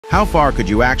How far could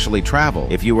you actually travel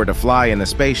if you were to fly in a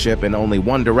spaceship in only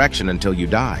one direction until you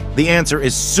die? The answer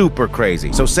is super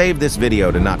crazy, so save this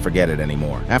video to not forget it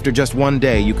anymore. After just one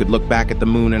day, you could look back at the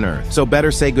moon and Earth. So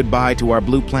better say goodbye to our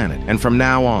blue planet. And from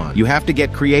now on, you have to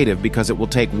get creative because it will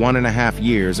take 1.5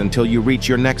 years until you reach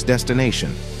your next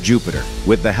destination, Jupiter.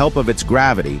 With the help of its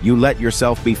gravity, you let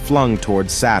yourself be flung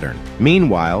towards Saturn.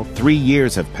 Meanwhile, 3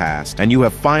 years have passed, and you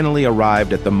have finally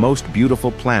arrived at the most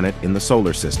beautiful planet in the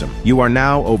solar system. You are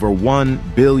now over 1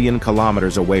 billion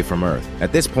kilometers away from Earth.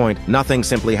 At this point, nothing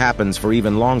simply happens for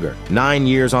even longer. 9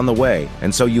 years on the way,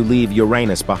 and so you leave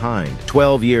Uranus behind.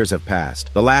 12 years have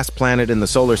passed. The last planet in the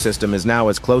solar system is now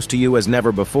as close to you as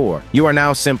never before. You are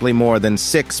now simply more than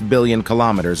 6 billion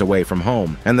kilometers away from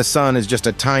home, and the sun is just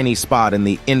a tiny spot in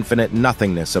the infinite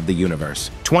nothingness of the universe.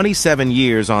 27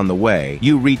 years on the way,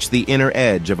 you reach the inner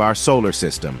edge of our solar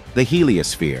system, the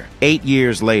heliosphere. 8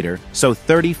 years later, so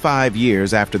 35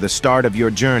 years after the start of your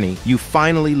journey, you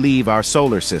finally leave our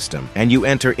solar system, and you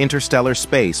enter interstellar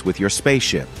space with your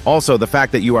spaceship. Also, the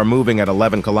fact that you are moving at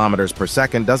 11 kilometers per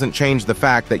second doesn't change the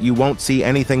fact that you won't see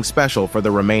anything special for the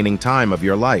remaining time of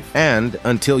your life. And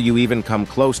until you even come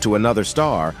close to another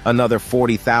star, another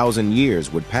 40,000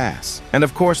 years would pass. And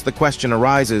of course, the question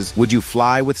arises, would you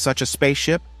fly with such a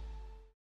spaceship?